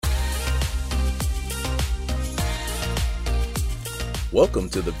Welcome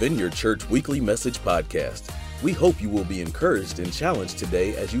to the Vineyard Church Weekly Message Podcast. We hope you will be encouraged and challenged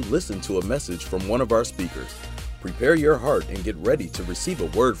today as you listen to a message from one of our speakers. Prepare your heart and get ready to receive a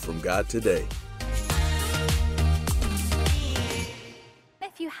word from God today.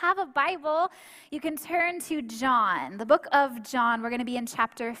 If you have a Bible, you can turn to John, the book of John. We're going to be in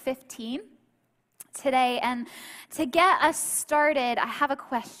chapter 15 today. And to get us started, I have a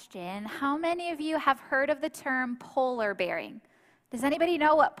question. How many of you have heard of the term polar bearing? Does anybody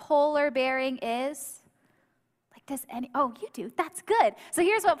know what polar bearing is? Oh, you do. That's good. So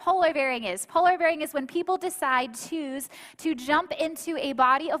here's what polar bearing is. Polar bearing is when people choose to jump into a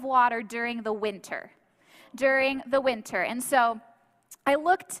body of water during the winter. And so I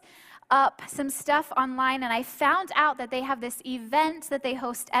looked up some stuff online, and I found out that they have this event that they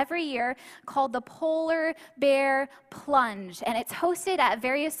host every year called the Polar Bear Plunge, and it's hosted at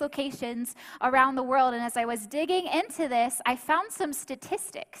various locations around the world. And as I was digging into this, I found some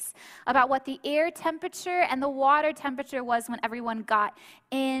statistics about what the air temperature and the water temperature was when everyone got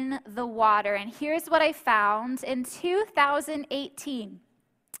in the water. And here's what I found. In 2018,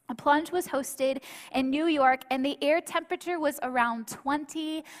 a plunge was hosted in New York, and the air temperature was around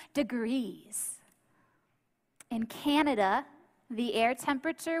 20 degrees. In Canada, the air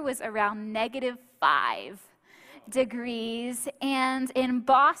temperature was around -5 degrees. And in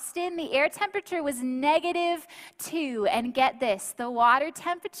Boston, the air temperature was -2. And get this, the water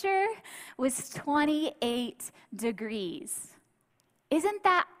temperature was 28 degrees. Isn't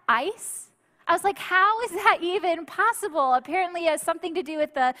that ice? I was like, how is that even possible? Apparently it has something to do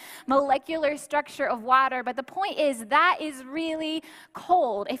with the molecular structure of water, but the point is that is really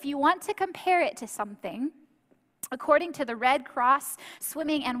cold. If you want to compare it to something, according to the Red Cross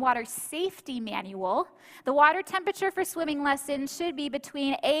Swimming and Water Safety Manual, the water temperature for swimming lessons should be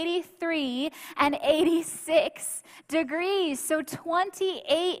between 83 and 86 degrees. So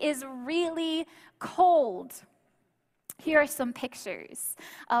 28 is really cold. Here are some pictures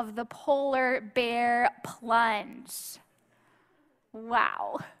of the polar bear plunge.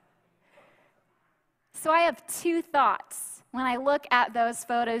 Wow. So I have two thoughts when I look at those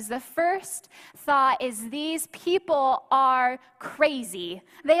photos. The first thought is these people are crazy.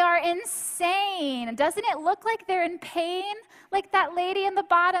 They are insane. Doesn't it look like they're in pain? Like that lady in the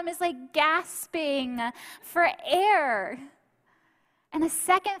bottom is like gasping for air. And the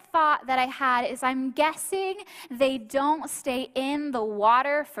second thought that I had is I'm guessing they don't stay in the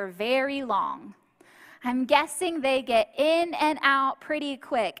water for very long. I'm guessing they get in and out pretty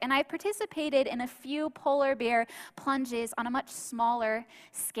quick. And I participated in a few polar bear plunges on a much smaller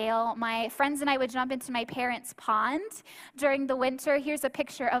scale. My friends and I would jump into my parents' pond during the winter. Here's a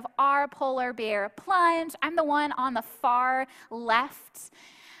picture of our polar bear plunge. I'm the one on the far left.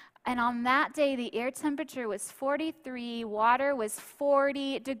 And on that day, the air temperature was 43, water was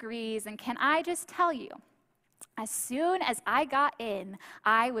 40 degrees. And can I just tell you, as soon as I got in,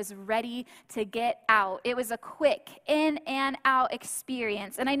 I was ready to get out. It was a quick in and out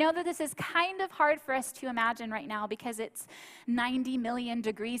experience. And I know that this is kind of hard for us to imagine right now because it's 90 million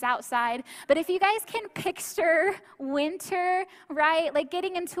degrees outside. But if you guys can picture winter, right? Like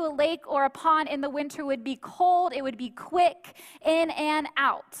getting into a lake or a pond in the winter would be cold. It would be quick in and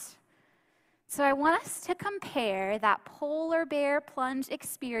out. So I want us to compare that polar bear plunge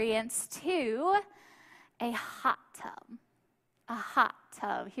experience to a hot tub. A hot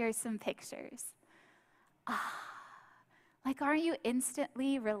tub. Here's some pictures. Like, aren't you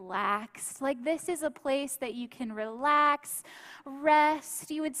instantly relaxed? Like, this is a place that you can relax,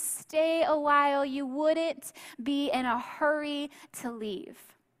 rest. You would stay a while. You wouldn't be in a hurry to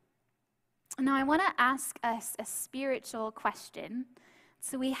leave. Now, I want to ask us a spiritual question.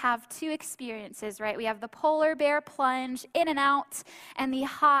 So we have two experiences, right? We have the polar bear plunge in and out and the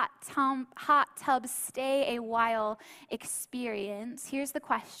hot tub stay a while experience. Here's the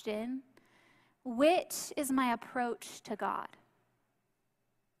question. Which is my approach to God?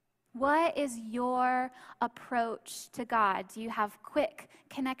 What is your approach to God? Do you have quick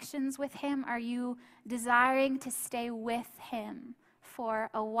connections with Him? Are you desiring to stay with Him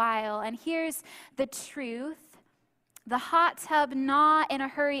for a while? And here's the truth. The hot tub, not in a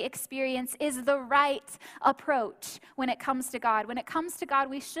hurry experience is the right approach when it comes to God. When it comes to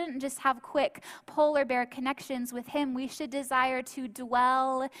God, we shouldn't just have quick polar bear connections with Him. We should desire to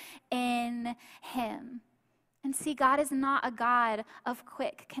dwell in Him. And see, God is not a God of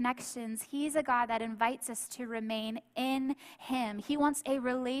quick connections. He's a God that invites us to remain in Him. He wants a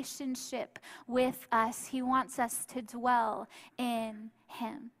relationship with us. He wants us to dwell in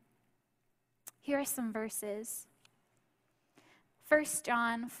Him. Here are some verses. 1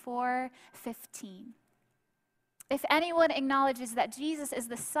 John 4:15. If anyone acknowledges that Jesus is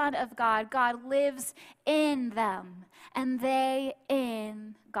the Son of God, God lives in them, and they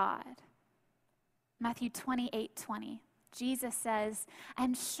in God. Matthew 28:20. Jesus says,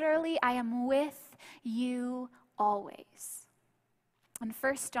 "And surely I am with you always." And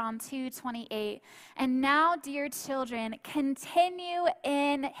 1 John 2:28, "And now, dear children, continue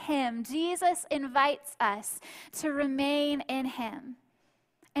in him." Jesus invites us to remain in him.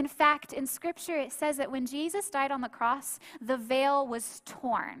 In fact, in Scripture, it says that when Jesus died on the cross, the veil was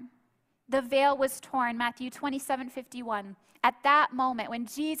torn. The veil was torn, Matthew 27:51. At that moment, when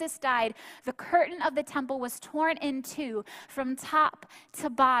Jesus died, the curtain of the temple was torn in two from top to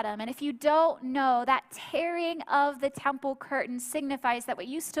bottom. And if you don't know, that tearing of the temple curtain signifies that what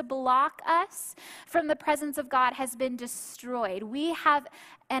used to block us from the presence of God has been destroyed. We have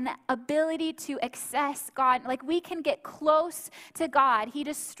an ability to access God. Like, we can get close to God. He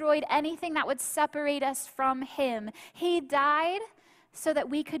destroyed anything that would separate us from him. He died so that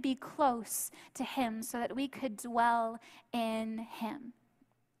we could be close to him, so that we could dwell in him.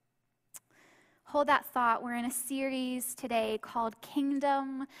 Hold that thought. We're in a series today called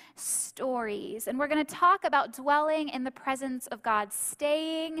Kingdom Stories, and we're going to talk about dwelling in the presence of God,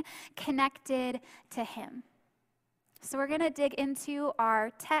 staying connected to him. So we're going to dig into our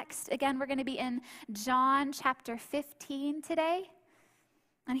text. Again, we're going to be in John chapter 15 today.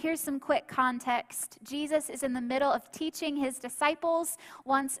 And here's some quick context. Jesus is in the middle of teaching his disciples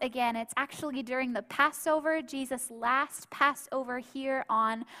once again. It's actually during the Passover, Jesus' last Passover here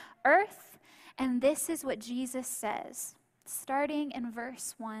on earth. And this is what Jesus says, starting in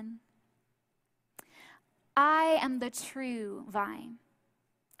verse 1. "I am the true vine,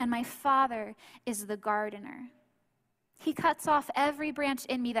 and my Father is the gardener. He cuts off every branch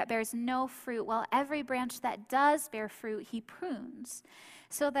in me that bears no fruit, while every branch that does bear fruit, he prunes,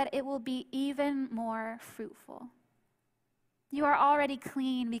 so that it will be even more fruitful. You are already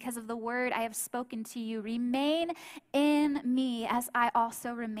clean because of the word I have spoken to you. Remain in me as I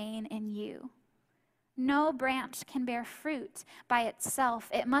also remain in you. No branch can bear fruit by itself.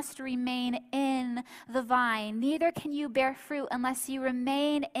 It must remain in the vine. Neither can you bear fruit unless you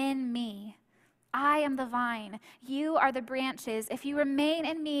remain in me. I am the vine. You are the branches. If you remain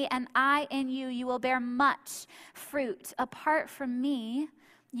in me and I in you, you will bear much fruit. Apart from me,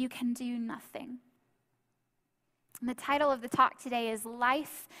 you can do nothing." And the title of the talk today is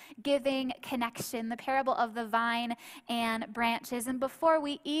Life-Giving Connection, the parable of the vine and branches. And before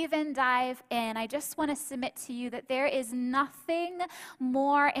we even dive in, I just want to submit to you that there is nothing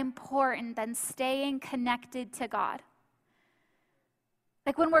more important than staying connected to God.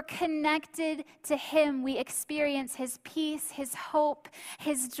 Like, when we're connected to him, we experience his peace, his hope,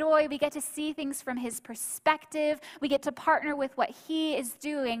 his joy. We get to see things from his perspective. We get to partner with what he is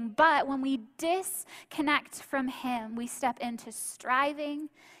doing. But when we disconnect from him, we step into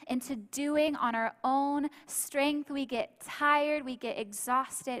striving, into doing on our own strength. We get tired, we get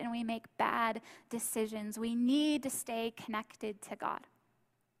exhausted, and we make bad decisions. We need to stay connected to God.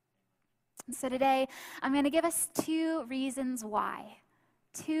 So today, I'm going to give us two reasons why.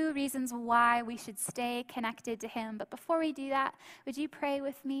 Two reasons why we should stay connected to him. But before we do that, would you pray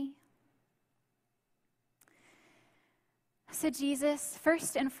with me? So Jesus,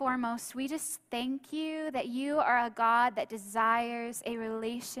 first and foremost, we just thank you that you are a God that desires a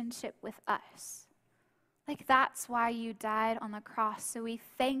relationship with us. Like, that's why you died on the cross. So we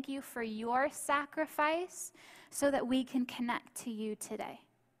thank you for your sacrifice so that we can connect to you today.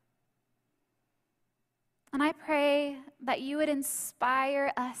 And I pray that you would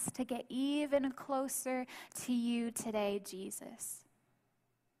inspire us to get even closer to you today, Jesus.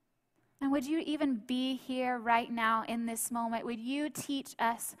 And would you even be here right now in this moment? Would you teach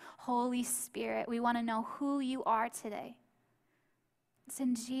us, Holy Spirit? We want to know who you are today. It's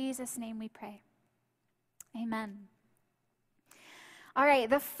in Jesus' name we pray. Amen. All right,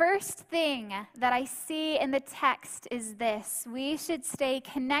 the first thing that I see in the text is this. We should stay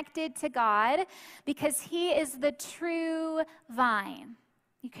connected to God because he is the true vine.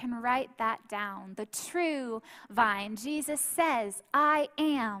 You can write that down. The true vine. Jesus says, "I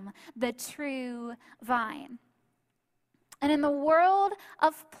am the true vine." And in the world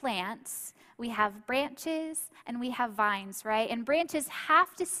of plants, we have branches and we have vines, right? And branches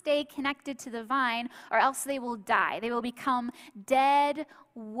have to stay connected to the vine or else they will die. They will become dead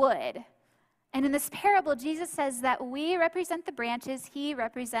wood. And in this parable, Jesus says that we represent the branches, he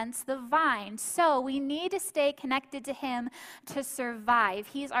represents the vine. So we need to stay connected to him to survive.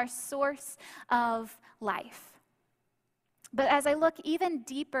 He's our source of life. But as I look even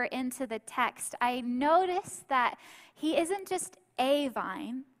deeper into the text, I notice that he isn't just a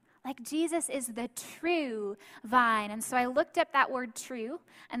vine, Like Jesus is the true vine. And so I looked up that word true,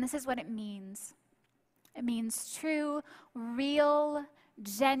 and this is what it means. It means true, real,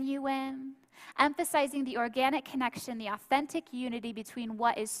 genuine, emphasizing the organic connection, the authentic unity between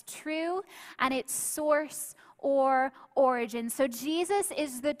what is true and its source or origin. So Jesus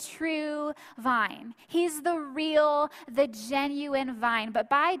is the true vine. He's the real, the genuine vine. But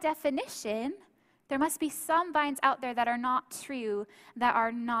by definition, there must be some vines out there that are not true, that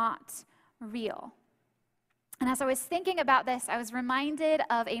are not real. And as I was thinking about this, I was reminded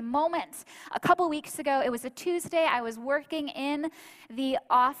of a moment a couple weeks ago. It was a Tuesday. I was working in the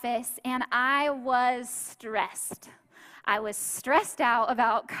office, and I was stressed. I was stressed out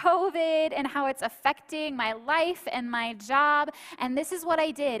about COVID and how it's affecting my life and my job. And this is what I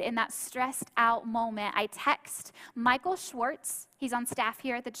did in that stressed out moment. I text Michael Schwartz. He's on staff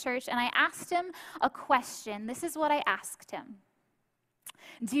here at the church, and I asked him a question. This is what I asked him.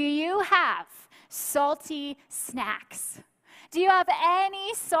 Do you have salty snacks? Do you have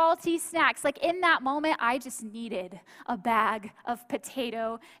any salty snacks? Like in that moment, I just needed a bag of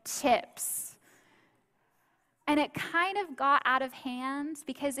potato chips. And it kind of got out of hand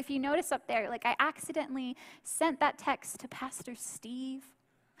because if you notice up there, like I accidentally sent that text to Pastor Steve.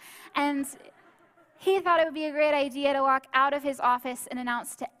 And he thought it would be a great idea to walk out of his office and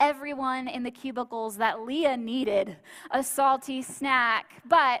announce to everyone in the cubicles that Leah needed a salty snack.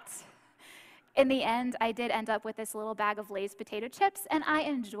 But in the end, I did end up with this little bag of Lay's potato chips, and I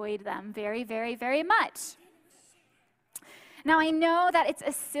enjoyed them very, very, very much. Now, I know that it's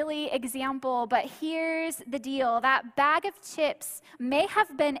a silly example, but here's the deal. That bag of chips may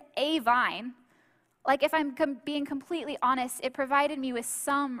have been a vine. Like, if I'm being completely honest, it provided me with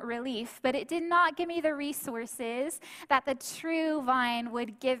some relief, but it did not give me the resources that the true vine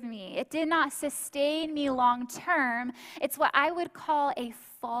would give me. It did not sustain me long term. It's what I would call a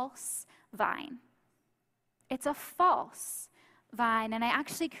false vine. It's a false vine, and I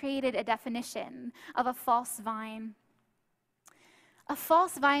actually created a definition of a false vine. A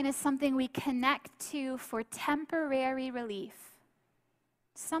false vine is something we connect to for temporary relief.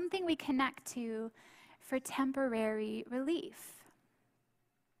 Something we connect to for temporary relief.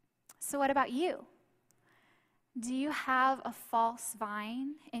 So what about you? Do you have a false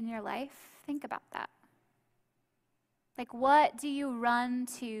vine in your life? Think about that. Like, what do you run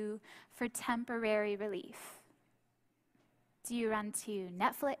to for temporary relief? Do you run to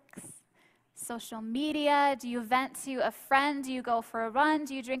Netflix, social media? Do you vent to a friend? Do you go for a run?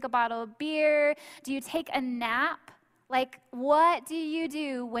 Do you drink a bottle of beer? Do you take a nap? Like, what do you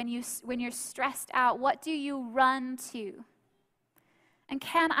do when you're stressed out? What do you run to? And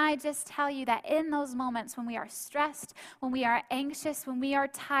can I just tell you that in those moments when we are stressed, when we are anxious, when we are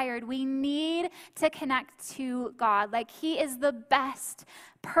tired, we need to connect to God. Like, He is the best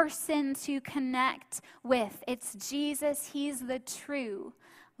person to connect with. It's Jesus. He's the true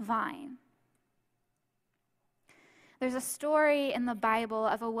vine. There's a story in the Bible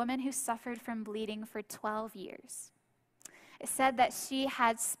of a woman who suffered from bleeding for 12 years. It said that she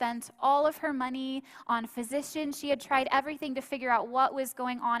had spent all of her money on physicians. She had tried everything to figure out what was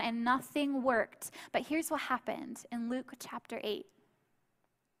going on, and nothing worked. But here's what happened in Luke chapter 8.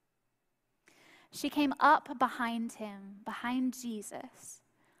 She came up behind him, behind Jesus,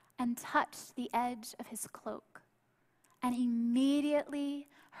 and touched the edge of his cloak. And immediately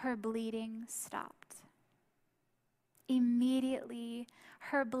her bleeding stopped. Immediately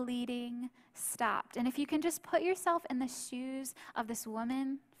her bleeding stopped. And if you can just put yourself in the shoes of this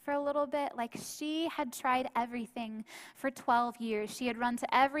woman for a little bit, like she had tried everything for 12 years. She had run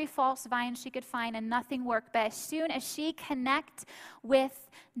to every false vine she could find and nothing worked. But as soon as she connected with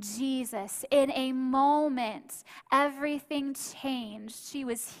Jesus, in a moment, everything changed. She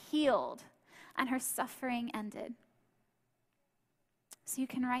was healed and her suffering ended. So you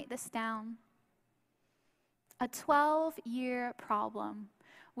can write this down. A 12-year problem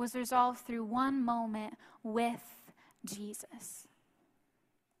was resolved through one moment with Jesus.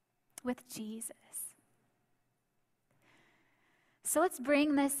 With Jesus. So let's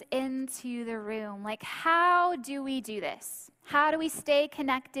bring this into the room. Like, how do we do this? How do we stay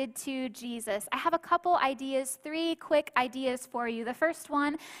connected to Jesus? I have a couple ideas, 3 quick ideas for you. The first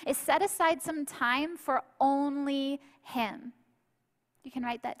one is set aside some time for only Him. You can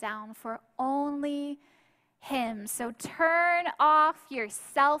write that down, for only Him. So turn off your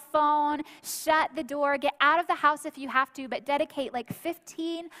cell phone, shut the door, get out of the house if you have to, but dedicate like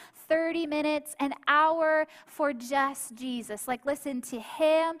 15, 30 minutes, an hour for just Jesus. Like, listen to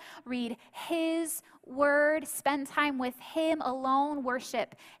Him, read His word, spend time with Him alone,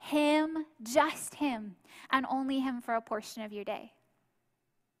 worship Him, just Him, and only Him for a portion of your day.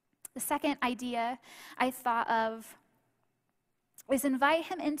 The second idea I thought of is invite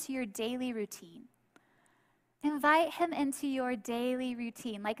him into your daily routine. Invite him into your daily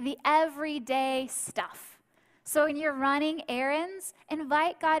routine, like the everyday stuff. So when you're running errands,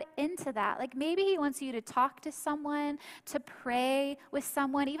 invite God into that. Like maybe he wants you to talk to someone, to pray with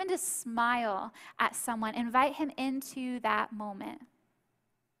someone, even to smile at someone. Invite him into that moment.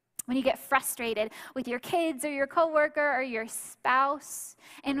 When you get frustrated with your kids or your coworker or your spouse,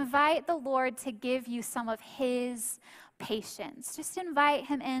 invite the Lord to give you some of his patience. Just invite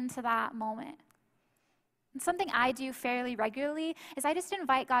him into that moment. And something I do fairly regularly is I just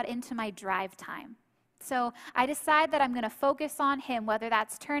invite God into my drive time. So I decide that I'm going to focus on him, whether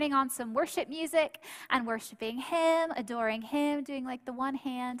that's turning on some worship music and worshiping him, adoring him, doing like the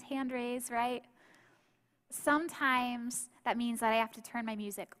hand raise, right? Sometimes that means that I have to turn my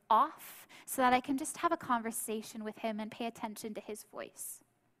music off so that I can just have a conversation with him and pay attention to his voice.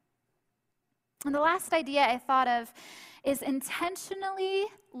 And the last idea I thought of is intentionally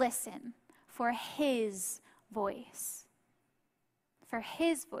listen for his voice. For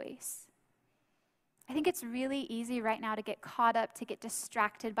his voice. I think it's really easy right now to get caught up, to get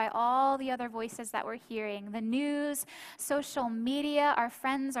distracted by all the other voices that we're hearing. The news, social media, our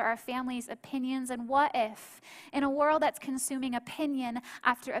friends or our family's opinions. And what if, in a world that's consuming opinion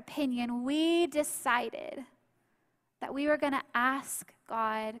after opinion, we decided that we were going to ask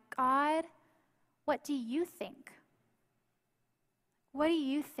God, what do you think? What do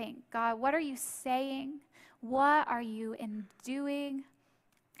you think, God? What are you saying? What are you doing?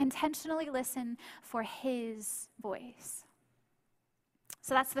 Intentionally listen for his voice.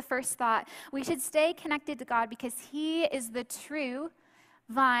 So that's the first thought. We should stay connected to God because he is the true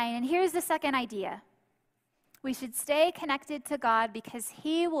vine. And here's the second idea. We should stay connected to God because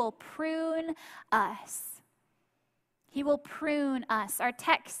he will prune us. He will prune us. Our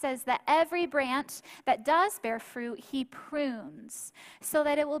text says that every branch that does bear fruit, he prunes so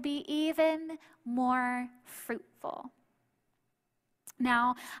that it will be even more fruitful.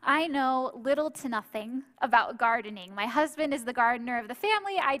 Now, I know little to nothing about gardening. My husband is the gardener of the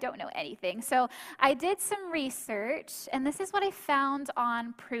family. I don't know anything. So I did some research, and this is what I found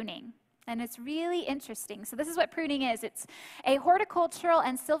on pruning. And it's really interesting. So this is what pruning is. It's a horticultural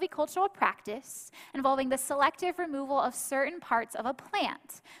and silvicultural practice involving the selective removal of certain parts of a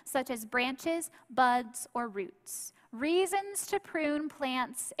plant, such as branches, buds, or roots. Reasons to prune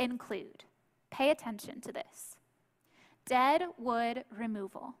plants include, pay attention to this, dead wood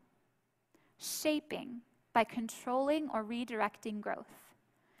removal, shaping by controlling or redirecting growth,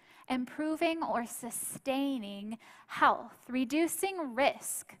 improving or sustaining health, reducing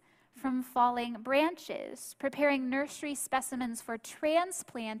risk from falling branches, preparing nursery specimens for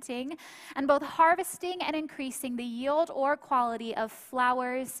transplanting, and both harvesting and increasing the yield or quality of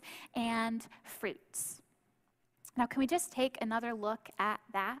flowers and fruits. Now, can we just take another look at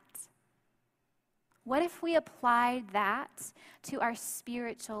that? What if we applied that to our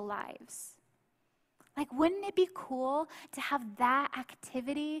spiritual lives? Like, wouldn't it be cool to have that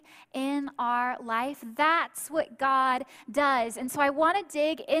activity in our life? That's what God does. And so I want to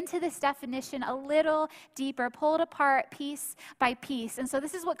dig into this definition a little deeper, pull it apart piece by piece. And so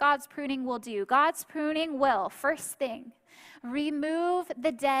this is what God's pruning will do. God's pruning will, first thing, remove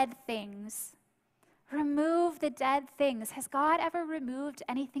the dead things. Remove the dead things. Has God ever removed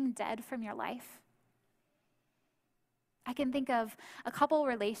anything dead from your life? I can think of a couple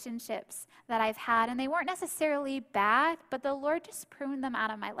relationships that I've had, and they weren't necessarily bad, but the Lord just pruned them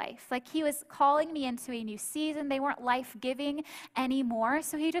out of my life. Like he was calling me into a new season. They weren't life-giving anymore,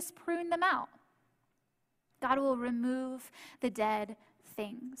 so he just pruned them out. God will remove the dead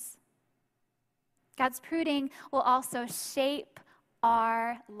things. God's pruning will also shape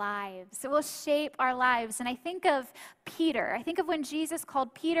our lives. It will shape our lives. And I think of Peter. I think of when Jesus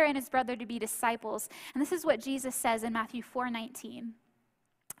called Peter and his brother to be disciples. And this is what Jesus says in Matthew 4:19.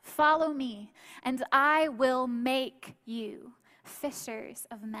 Follow me, and I will make you fishers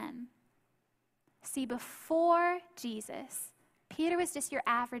of men. See, before Jesus, Peter was just your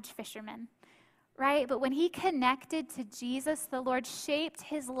average fisherman, right? But when he connected to Jesus, the Lord shaped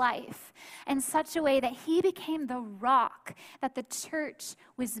his life in such a way that he became the rock that the church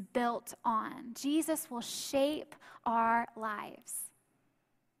was built on. Jesus will shape our lives.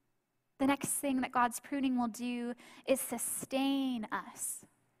 The next thing that God's pruning will do is sustain us.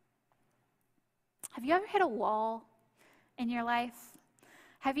 Have you ever hit a wall in your life?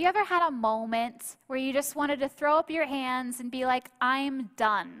 Have you ever had a moment where you just wanted to throw up your hands and be like, I'm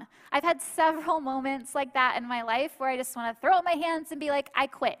done? I've had several moments like that in my life where I just want to throw up my hands and be like, I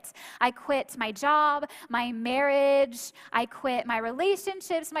quit. I quit my job, my marriage, I quit my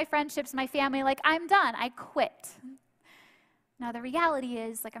relationships, my friendships, my family. Like, I'm done. I quit. Now, the reality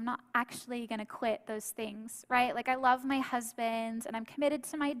is, like, I'm not actually going to quit those things, right? Like, I love my husband and I'm committed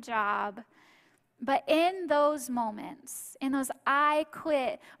to my job. But in those moments, in those I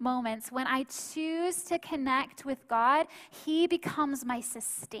quit moments, when I choose to connect with God, He becomes my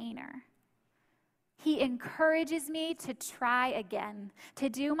sustainer. He encourages me to try again, to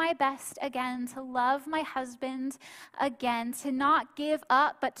do my best again, to love my husband again, to not give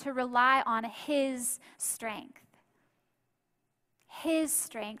up, but to rely on His strength. His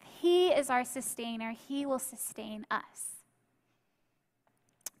strength. He is our sustainer. He will sustain us.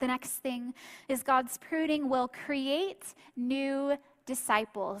 The next thing is God's pruning will create new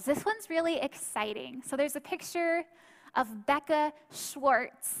disciples. This one's really exciting. So there's a picture of Becca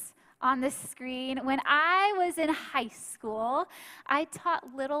Schwartz on the screen. When I was in high school, I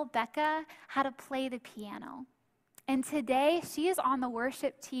taught little Becca how to play the piano. And today, she is on the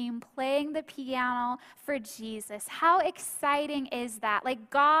worship team playing the piano for Jesus. How exciting is that?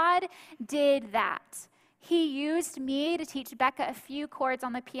 Like, God did that. He used me to teach Becca a few chords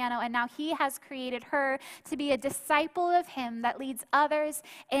on the piano, and now He has created her to be a disciple of Him that leads others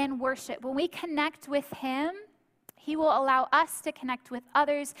in worship. When we connect with Him, He will allow us to connect with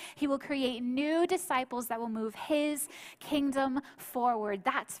others. He will create new disciples that will move His kingdom forward.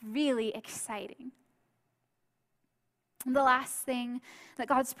 That's really exciting. And the last thing that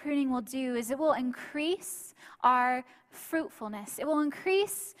God's pruning will do is it will increase our fruitfulness. It will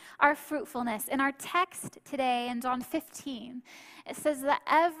increase our fruitfulness. In our text today in John 15, it says that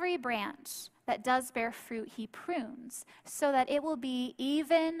every branch that does bear fruit, He prunes so that it will be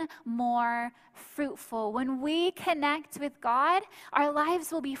even more fruitful. When we connect with God, our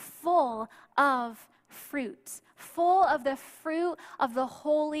lives will be full of fruit, full of the fruit of the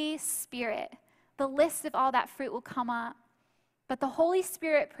Holy Spirit. The list of all that fruit will come up. But the Holy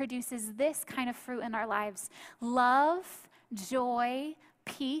Spirit produces this kind of fruit in our lives: love, joy,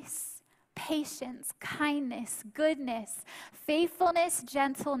 peace, patience, kindness, goodness, faithfulness,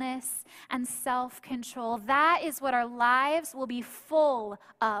 gentleness, and self-control. That is what our lives will be full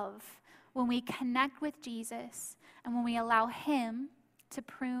of when we connect with Jesus and when we allow Him to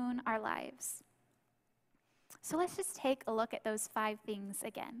prune our lives. So let's just take a look at those 5 things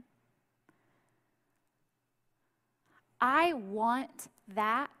again. I want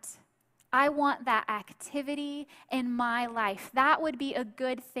that. I want that activity in my life. That would be a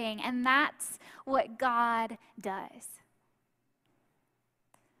good thing, and that's what God does.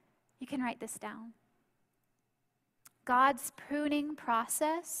 You can write this down. God's pruning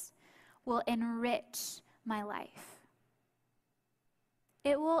process will enrich my life.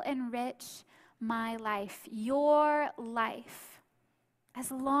 It will enrich my life, your life. As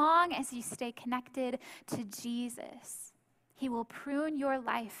long as you stay connected to Jesus, He will prune your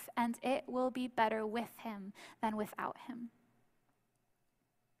life, and it will be better with Him than without Him.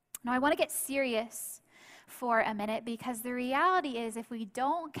 Now, I want to get serious for a minute, because the reality is if we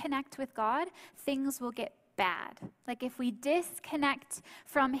don't connect with God, things will get bad. Like, if we disconnect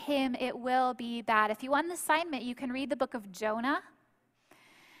from Him, it will be bad. If you want an assignment, you can read the book of Jonah.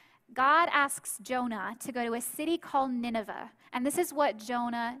 God asks Jonah to go to a city called Nineveh, and this is what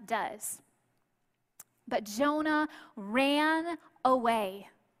Jonah does. But Jonah ran away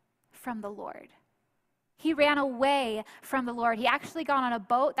from the Lord. He ran away from the Lord. He actually got on a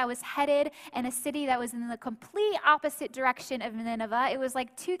boat that was headed in a city that was in the complete opposite direction of Nineveh. It was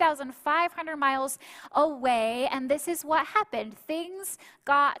like 2,500 miles away, and this is what happened. Things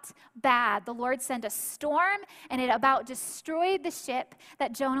got bad. The Lord sent a storm, and it about destroyed the ship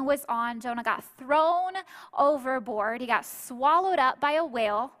that Jonah was on. Jonah got thrown overboard. He got swallowed up by a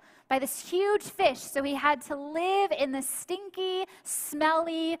whale, by this huge fish, so he had to live in the stinky,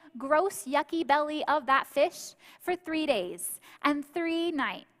 smelly, gross, yucky belly of that fish for 3 days and 3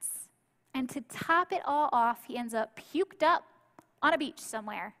 nights. And to top it all off, he ends up puked up on a beach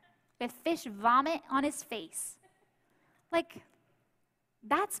somewhere with fish vomit on his face. Like,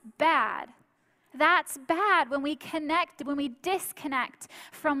 that's bad. That's bad. When we disconnect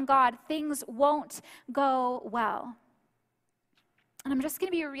from God, things won't go well. And I'm just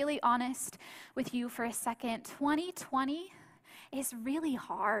going to be really honest with you for a second. 2020 is really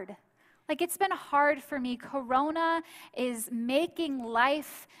hard. Like, it's been hard for me. Corona is making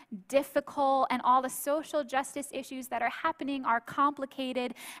life difficult, and all the social justice issues that are happening are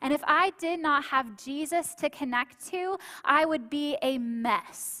complicated. And if I did not have Jesus to connect to, I would be a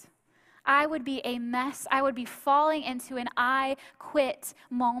mess. I would be a mess. I would be falling into an I quit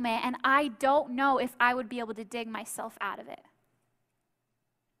moment, and I don't know if I would be able to dig myself out of it.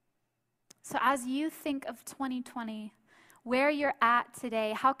 So as you think of 2020, where you're at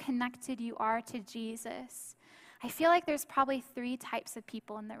today, how connected you are to Jesus, I feel like there's probably 3 types of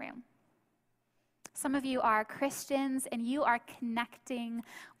people in the room. Some of you are Christians and you are connecting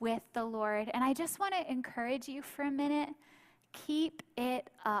with the Lord. And I just want to encourage you for a minute, keep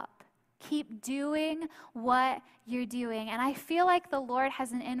it up. Keep doing what you're doing. And I feel like the Lord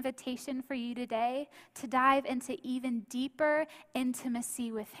has an invitation for you today to dive into even deeper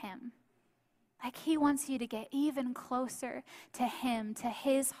intimacy with Him. Like, He wants you to get even closer to Him, to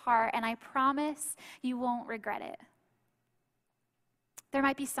His heart, and I promise you won't regret it. There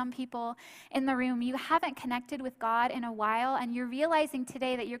might be some people in the room, you haven't connected with God in a while, and you're realizing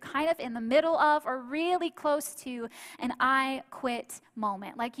today that you're kind of in the middle of or really close to an I quit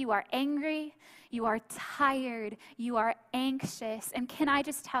moment. Like, you are angry, you are tired, you are anxious, and can I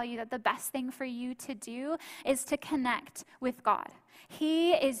just tell you that the best thing for you to do is to connect with God.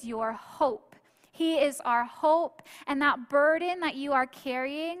 He is your hope. He is our hope, and that burden that you are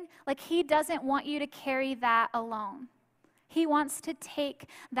carrying, like, He doesn't want you to carry that alone. He wants to take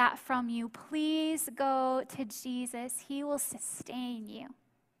that from you. Please go to Jesus. He will sustain you.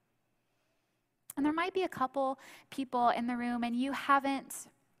 And there might be a couple people in the room, and you haven't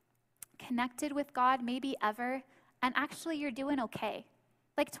connected with God maybe ever, and actually you're doing okay.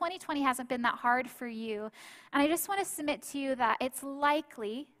 Like, 2020 hasn't been that hard for you. And I just want to submit to you that it's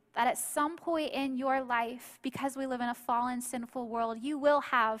likely that at some point in your life, because we live in a fallen, sinful world, you will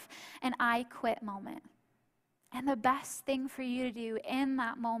have an I quit moment. And the best thing for you to do in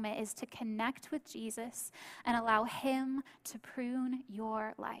that moment is to connect with Jesus and allow Him to prune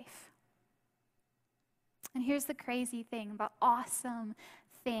your life. And here's the crazy thing, the awesome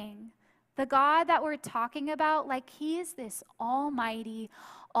thing. The God that we're talking about, like, He is this almighty,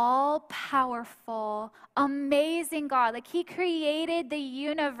 all-powerful, amazing God. Like, He created the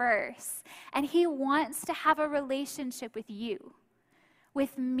universe, and He wants to have a relationship with you,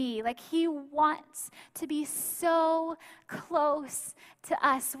 with me. Like, He wants to be so close to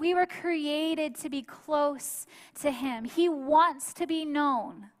us. We were created to be close to Him. He wants to be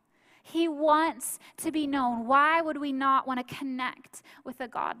known. He wants to be known. Why would we not want to connect with a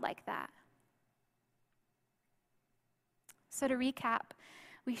God like that? So to recap,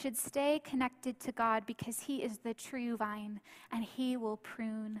 we should stay connected to God because He is the true vine and He will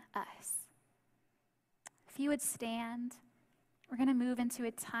prune us. If you would stand, we're going to move into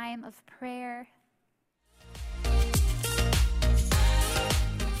a time of prayer.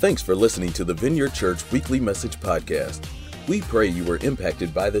 Thanks for listening to the Vineyard Church Weekly Message Podcast. We pray you were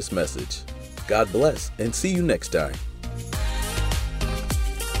impacted by this message. God bless, and see you next time.